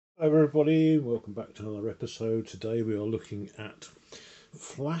Hello everybody, welcome back to another episode. Today we are looking at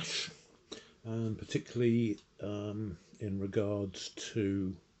flash, and particularly in regards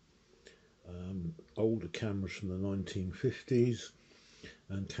to older cameras from the 1950s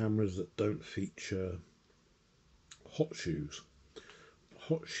and cameras that don't feature hot shoes.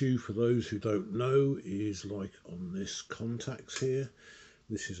 Hot shoe, for those who don't know, is like on this contacts here.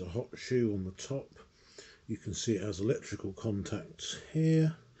 This is a hot shoe on the top. You can see it has electrical contacts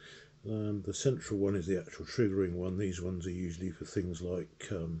here. The central one is the actual triggering one. These ones are usually for things like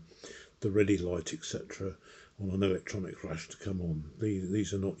the ready light, etc., on an electronic flash to come on.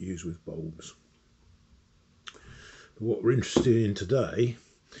 These are not used with bulbs. But what we're interested in today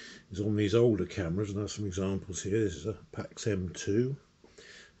is on these older cameras, and I have some examples here. This is a Pax M2.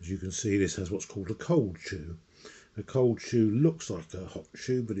 As you can see, this has what's called a cold shoe. A cold shoe looks like a hot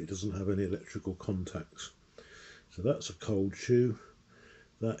shoe, but it doesn't have any electrical contacts. So that's a cold shoe.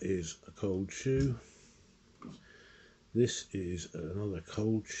 That is a cold shoe. This is another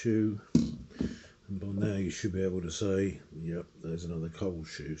cold shoe, and by now you should be able to say, yep, there's another cold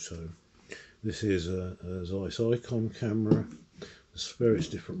shoe. So this is a Zeiss Icon camera. There's various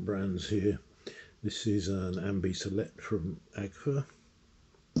different brands here. This is an Ambi Select from Agfa.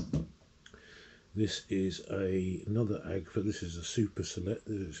 This is another Agfa. This is a Super Select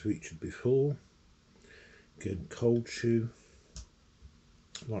that was featured before. Again, cold shoe.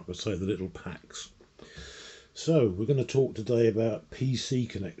 Like I say, the little packs. So we're going to talk today about PC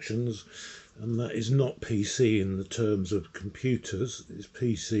connections, and that is not PC in the terms of computers, it's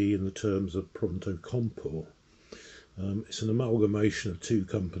PC in the terms of Pronto Compur. It's an amalgamation of two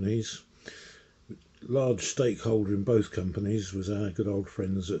companies. Large stakeholder in both companies was our good old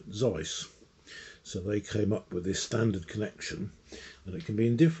friends at Zeiss. So they came up with this standard connection, and it can be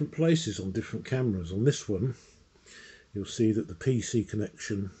in different places on different cameras. On this one, you'll see that the PC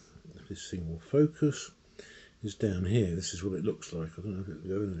connection, if this thing will focus, is down here. This is what it looks like. I don't know if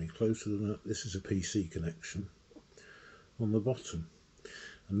it'll go any closer than that. This is a PC connection on the bottom.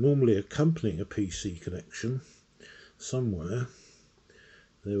 And normally accompanying a PC connection, somewhere,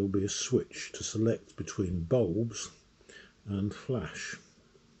 there will be a switch to select between bulbs and flash.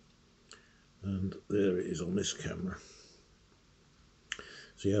 And there it is on this camera.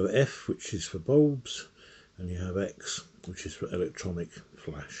 So you have F, which is for bulbs, and you have X, which is for electronic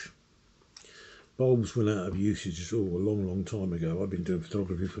flash. Bulbs went out of usage a long time ago. I've been doing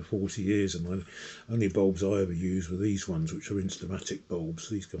photography for 40 years, and the only bulbs I ever used were these ones, which are Instamatic bulbs.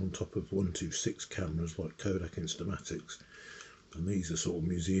 These go on top of 126 cameras like Kodak Instamatics, and these are sort of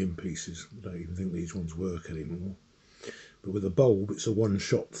museum pieces. I don't even think these ones work anymore. But with a bulb, it's a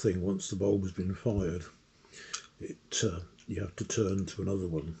one-shot thing. Once the bulb has been fired, you have to turn to another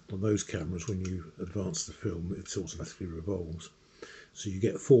one. On those cameras, when you advance the film, it automatically revolves. So you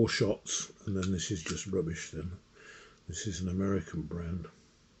get 4 shots, and then this is just rubbish then. This is an American brand.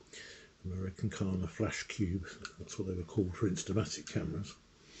 American Kana Flash Cube. That's what they were called for Instamatic cameras.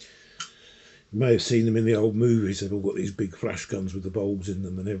 You may have seen them in the old movies. They've all got these big flash guns with the bulbs in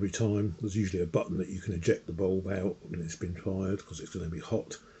them, and every time there's usually a button that you can eject the bulb out when it's been fired, because it's going to be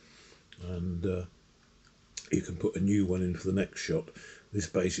hot. And you can put a new one in for the next shot. This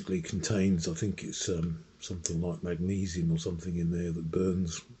basically contains, I think it's something like magnesium or something in there that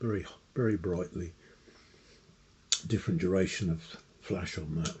burns very, very brightly. Different duration of flash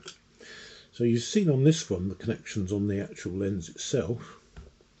on that. So you've seen on this one the connections on the actual lens itself,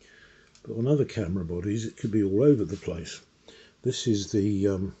 but on other camera bodies it could be all over the place. This is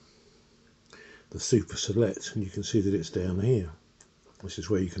the Super Select, and you can see that it's down here. This is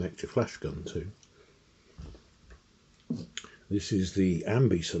where you connect your flash gun to. This is the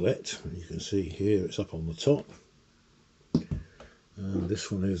Ambi Select, and you can see here it's up on the top. And this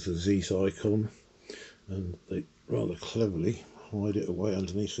one is the Zeiss Icon, and they rather cleverly hide it away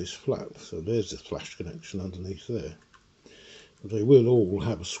underneath this flap. So there's the flash connection underneath there. But they will all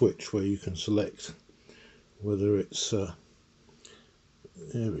have a switch where you can select whether it's, there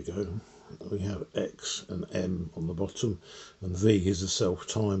we go, we have X and M on the bottom, and V is a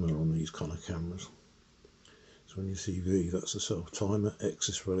self-timer on these kind of cameras. So when you see V, that's a self-timer, X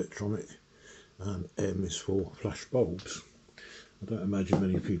is for electronic, and M is for flash bulbs. I don't imagine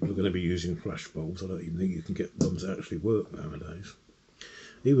many people are going to be using flash bulbs. I don't even think you can get ones that actually work nowadays.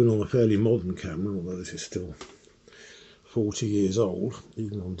 Even on a fairly modern camera, although this is still 40 years old,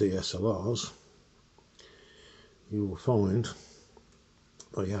 even on DSLRs, you will find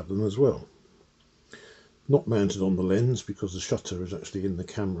they have them as well. Not mounted on the lens, because the shutter is actually in the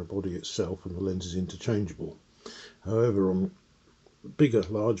camera body itself and the lens is interchangeable. However, on bigger,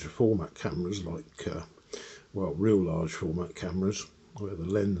 larger format cameras like, well, real large format cameras, where the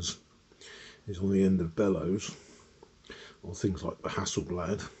lens is on the end of bellows, or things like the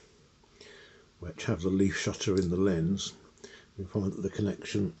Hasselblad, which have the leaf shutter in the lens, you find that the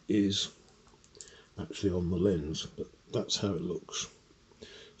connection is actually on the lens, but that's how it looks.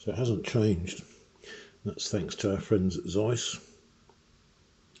 So it hasn't changed. That's thanks to our friends at Zeiss,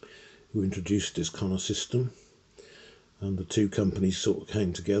 who introduced this kind of system, and the two companies sort of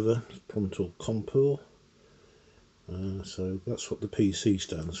came together, Pronto Compur. So that's what the PC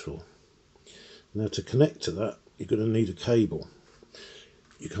stands for. Now, to connect to that, you're going to need a cable.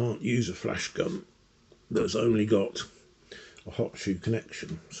 You can't use a flash gun that's only got a hot shoe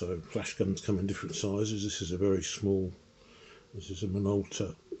connection. So flash guns come in different sizes. This is a very small, this is a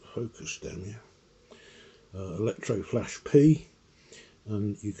Minolta Focus down here. Electro Flash P,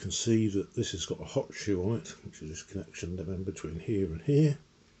 and you can see that this has got a hot shoe on it, which is this connection down between here and here,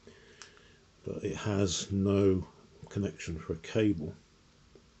 but it has no connection for a cable.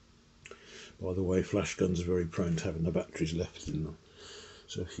 By the way, flash guns are very prone to having the batteries left in them,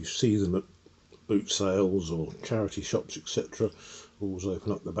 so if you see them at boot sales or charity shops, etc., always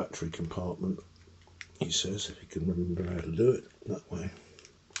open up the battery compartment, he says, if you can remember how to do it that way,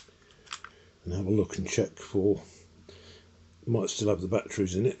 and have a look and check for, it might still have the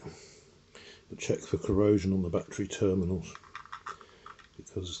batteries in it, but check for corrosion on the battery terminals,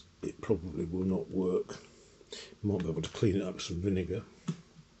 because it probably will not work. You might be able to clean it up with some vinegar.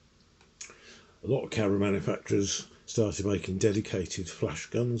 A lot of camera manufacturers started making dedicated flash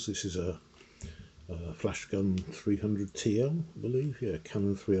guns. This is a flash gun 300 TL, I believe, yeah,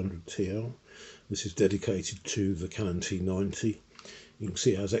 Canon 300 TL. This is dedicated to the Canon T90. You can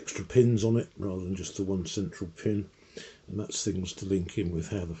see it has extra pins on it rather than just the one central pin, and that's things to link in with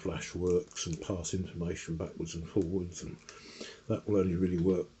how the flash works and pass information backwards and forwards, and that will only really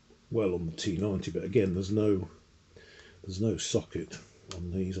work well on the T90. But again, there's no socket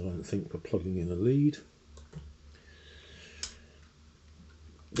on these, I don't think, for plugging in a lead.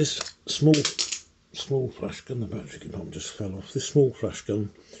 This small flash gun, the battery compartment just fell off. This small flash gun,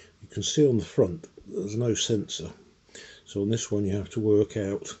 you can see on the front there's no sensor, so on this one you have to work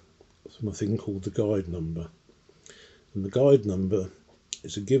out a thing called the guide number, and the guide number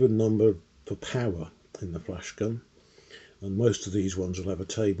is a given number for power in the flash gun, and most of these ones will have a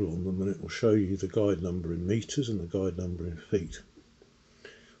table on them, and it will show you the guide number in meters and the guide number in feet.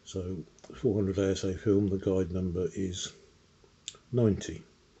 So 400 ASA film, the guide number is 90.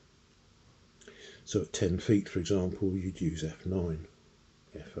 So at 10 feet, for example, you'd use F9,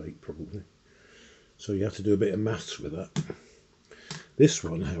 F8 probably. So you have to do a bit of maths with that. This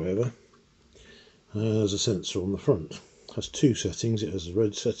one, however, has a sensor on the front. It has two settings. It has the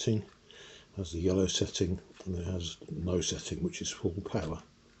red setting, has the yellow setting, and it has no setting, which is full power.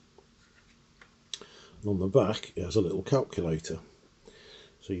 And on the back, it has a little calculator.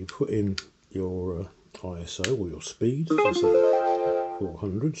 So you put in your ISO or your speed, so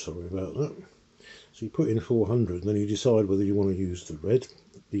 400, sorry about that. So you put in 400, and then you decide whether you want to use the red,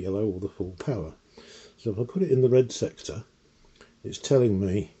 the yellow, or the full power. So if I put it in the red sector, it's telling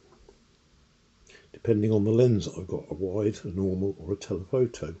me, depending on the lens that I've got, a wide, a normal, or a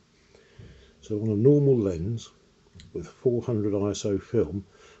telephoto. So on a normal lens with 400 ISO film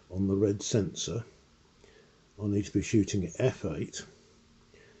on the red sensor, I need to be shooting at f8,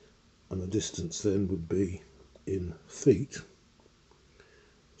 and the distance then would be in feet,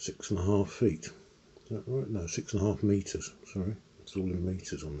 6.5 feet. Is that right? No, 6.5 meters. Sorry, it's all in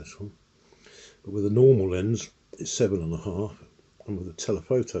meters on this one. But with a normal lens, it's 7.5, and with a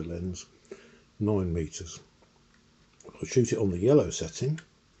telephoto lens, 9 meters. If I shoot it on the yellow setting,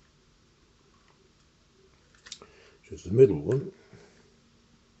 which is the middle one,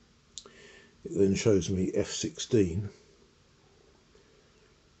 it then shows me f16,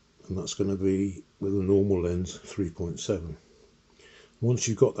 and that's going to be, with a normal lens, 3.7. Once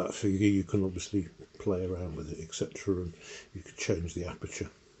you've got that figure, you can obviously play around with it, etc., and you can change the aperture.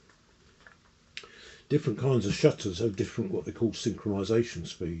 Different kinds of shutters have different, what they call synchronization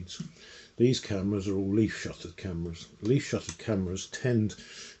speeds. These cameras are all leaf shuttered cameras. Leaf shuttered cameras tend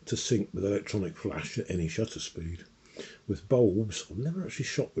to sync with electronic flash at any shutter speed. With bulbs, I've never actually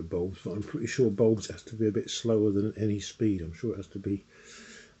shot with bulbs, but I'm pretty sure bulbs has to be a bit slower than any speed. I'm sure it has to be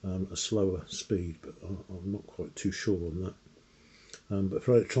a slower speed, but I'm not quite too sure on that. But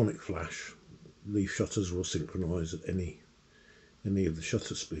for electronic flash, leaf shutters will synchronise at any of the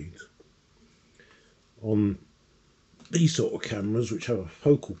shutter speeds. On these sort of cameras, which have a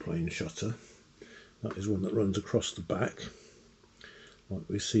focal plane shutter, that is one that runs across the back, like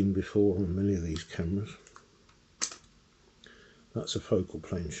we've seen before on many of these cameras. That's a focal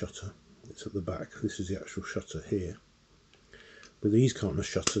plane shutter. It's at the back. This is the actual shutter here. with these kind of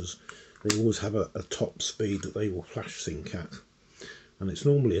shutters, they always have a top speed that they will flash sync at, and it's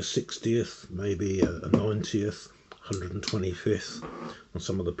normally a 60th, maybe a 90th, 125th. On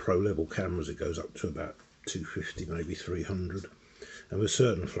some of the pro level cameras it goes up to about 250, maybe 300, and with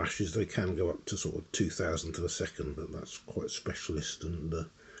certain flashes they can go up to sort of 2000 to the second, but that's quite specialist and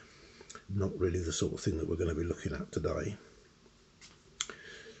not really the sort of thing that we're going to be looking at today.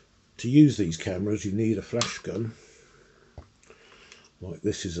 To use these cameras you need a flash gun. Like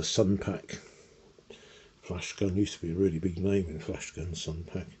this is a Sunpack flash gun, used to be a really big name in flash guns,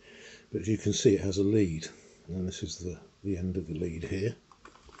 Sunpack, but as you can see it has a lead, and this is the end of the lead here.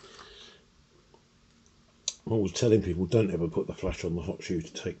 I'm always telling people don't ever put the flash on the hot shoe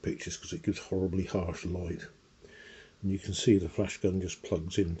to take pictures because it gives horribly harsh light, and you can see the flash gun just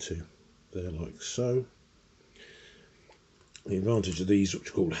plugs into there like so. The advantage of these, which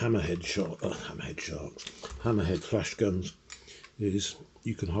are called hammerhead flash guns, is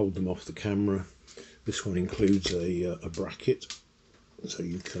you can hold them off the camera. This one includes a bracket, so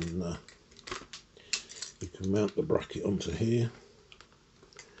you can mount the bracket onto here.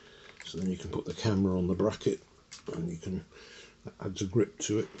 So then you can put the camera on the bracket, and you can, that adds a grip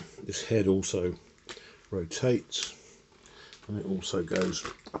to it. This head also rotates, and it also goes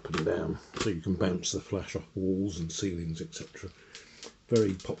up and down, so you can bounce the flash off walls and ceilings, etc.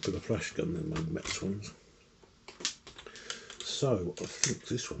 Very popular flash gun, then my Metz ones. So I think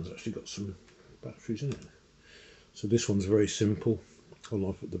this one's actually got some batteries in it. So this one's very simple, on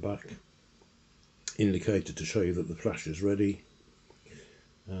off at the back, indicator to show you that the flash is ready.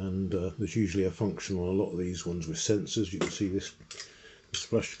 And there's usually a function on a lot of these ones with sensors. You can see this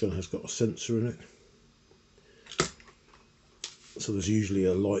flash gun has got a sensor in it. So there's usually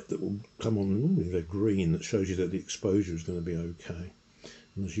a light that will come on, they're green, that shows you that the exposure is going to be okay.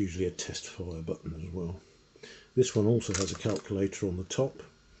 And there's usually a test fire button as well. This one also has a calculator on the top.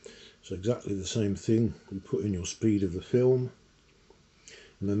 So exactly the same thing, you put in your speed of the film,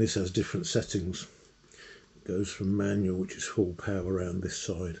 and then this has different settings. It goes from manual, which is full power around this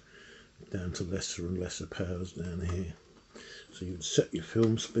side, down to lesser and lesser powers down here. So you would set your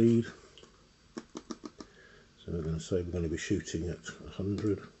film speed. So we're going to say we're going to be shooting at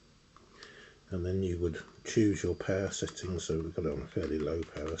 100, and then you would choose your power setting. So we've got it on a fairly low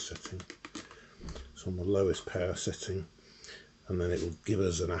power setting. So on the lowest power setting, and then it will give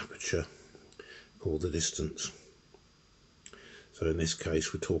us an aperture called the distance. So in this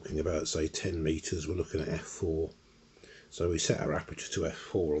case we're talking about, say, 10 meters, we're looking at f4. So we set our aperture to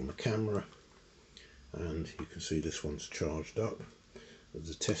f4 on the camera, and you can see this one's charged up. There's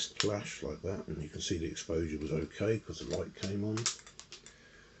a test flash like that, and you can see the exposure was okay because the light came on.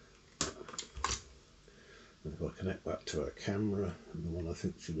 And if I connect that to our camera, and the one I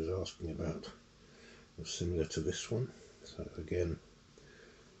think she was asking about was similar to this one. So again,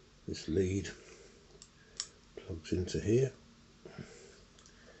 this lead plugs into here.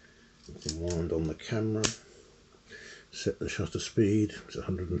 You can wind on the camera, set the shutter speed to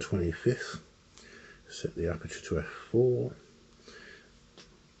 125th, set the aperture to f4,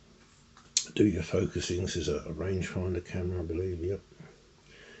 do your focusing. This is a rangefinder camera, I believe, yep.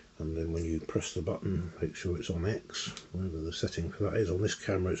 And then when you press the button, make sure it's on X, whatever the setting for that is. On this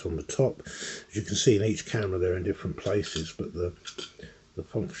camera it's on the top. As you can see, in each camera they're in different places, but the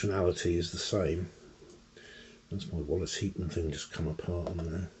functionality is the same. That's my Wallace Heaton thing just come apart on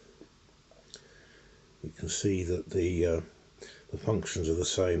there. You can see that the functions are the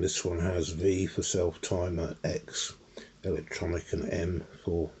same. This one has V for self-timer, X electronic, and M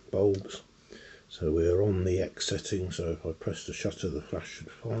for bulbs. So we're on the X setting, so if I press the shutter the flash should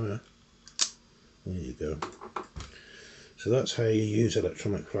fire. There you go. So that's how you use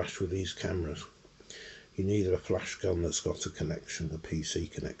electronic flash with these cameras. You need a flash gun that's got a connection, a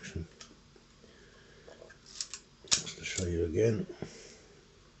PC connection. Just to show you again.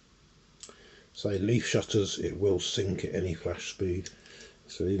 Say leaf shutters, it will sync at any flash speed.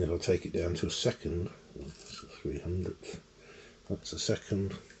 So even if I take it down to a second, that's a 300th, that's a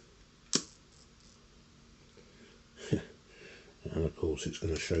second. And of course it's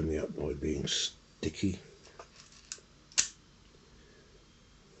going to show me up by being sticky.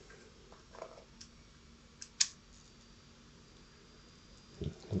 The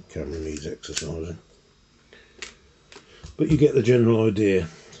camera needs exercising. But you get the general idea.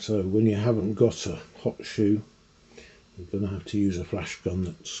 So when you haven't got a hot shoe, you're going to have to use a flash gun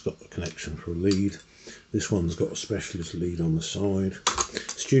that's got a connection for a lead. This one's got a specialist lead on the side.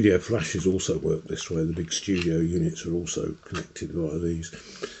 Studio flashes also work this way. The big studio units are also connected via these.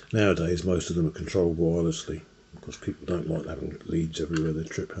 Nowadays most of them are controlled wirelessly because people don't like having leads everywhere, they're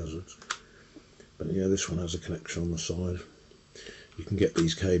trip hazards. But yeah, this one has a connection on the side. You can get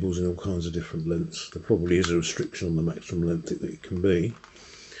these cables in all kinds of different lengths. There probably is a restriction on the maximum length that it can be.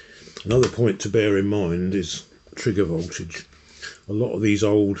 Another point to bear in mind is trigger voltage. A lot of these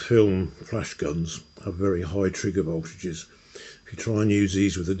old film flash guns have very high trigger voltages. If you try and use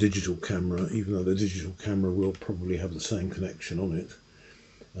these with a digital camera, even though the digital camera will probably have the same connection on it,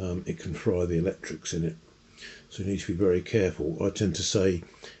 it can fry the electrics in it. So you need to be very careful. I tend to say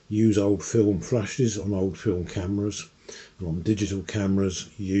use old film flashes on old film cameras, and on digital cameras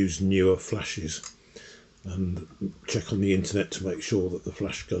use newer flashes, and check on the internet to make sure that the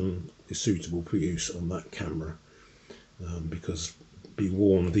flash gun is suitable for use on that camera, because be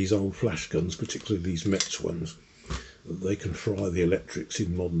warned, these old flash guns, particularly these Metz ones, they can fry the electrics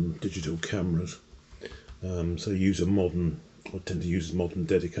in modern digital cameras. So use a modern, I tend to use modern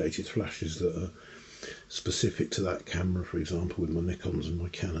dedicated flashes that are specific to that camera, for example with my Nikons and my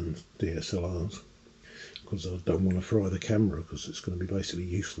Canon DSLRs, because I don't want to fry the camera because it's going to be basically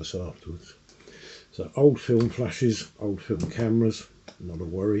useless afterwards. So old film flashes, old film cameras, not a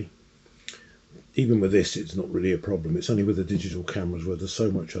worry. Even with this, it's not really a problem. It's only with the digital cameras where there's so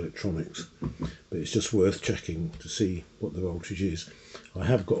much electronics, but it's just worth checking to see what the voltage is. I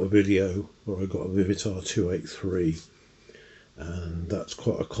have got a video where I got a Vivitar 283, and that's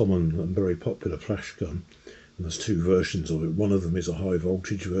quite a common and very popular flash gun. And there's two versions of it. One of them is a high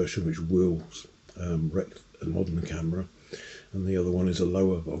voltage version which will wreck a modern camera, and the other one is a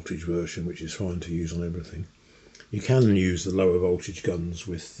lower voltage version which is fine to use on everything. You can use the lower voltage guns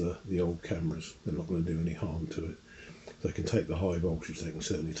with the old cameras. They're not going to do any harm to it. They can take the high voltage, they can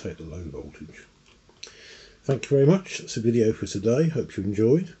certainly take the low voltage. Thank you very much. That's the video for today. Hope you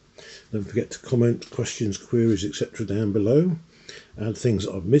enjoyed. Don't forget to comment questions, queries, etc. down below. Add things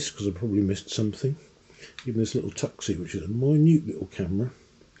that I've missed, because I probably missed something. Even this little Tuxie, which is a minute little camera.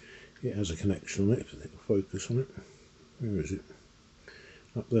 It has a connection on it. It'll focus on it. Where is it?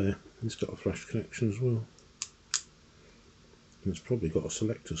 Up there. It's got a flash connection as well. And it's probably got a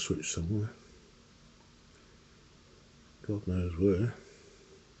selector switch somewhere. God knows where.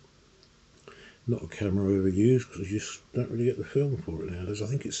 Not a camera I ever use, because I just don't really get the film for it nowadays. I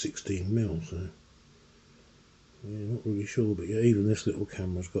think it's 16mm, so yeah, not really sure. But yeah, even this little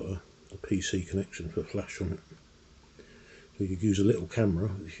camera's got a PC connection for flash on it. So you could use a little camera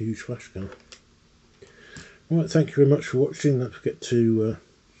with a huge flash gun. Right, thank you very much for watching. Don't forget to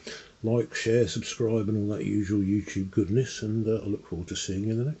like, share, subscribe and all that usual YouTube goodness, and I look forward to seeing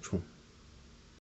you in the next one.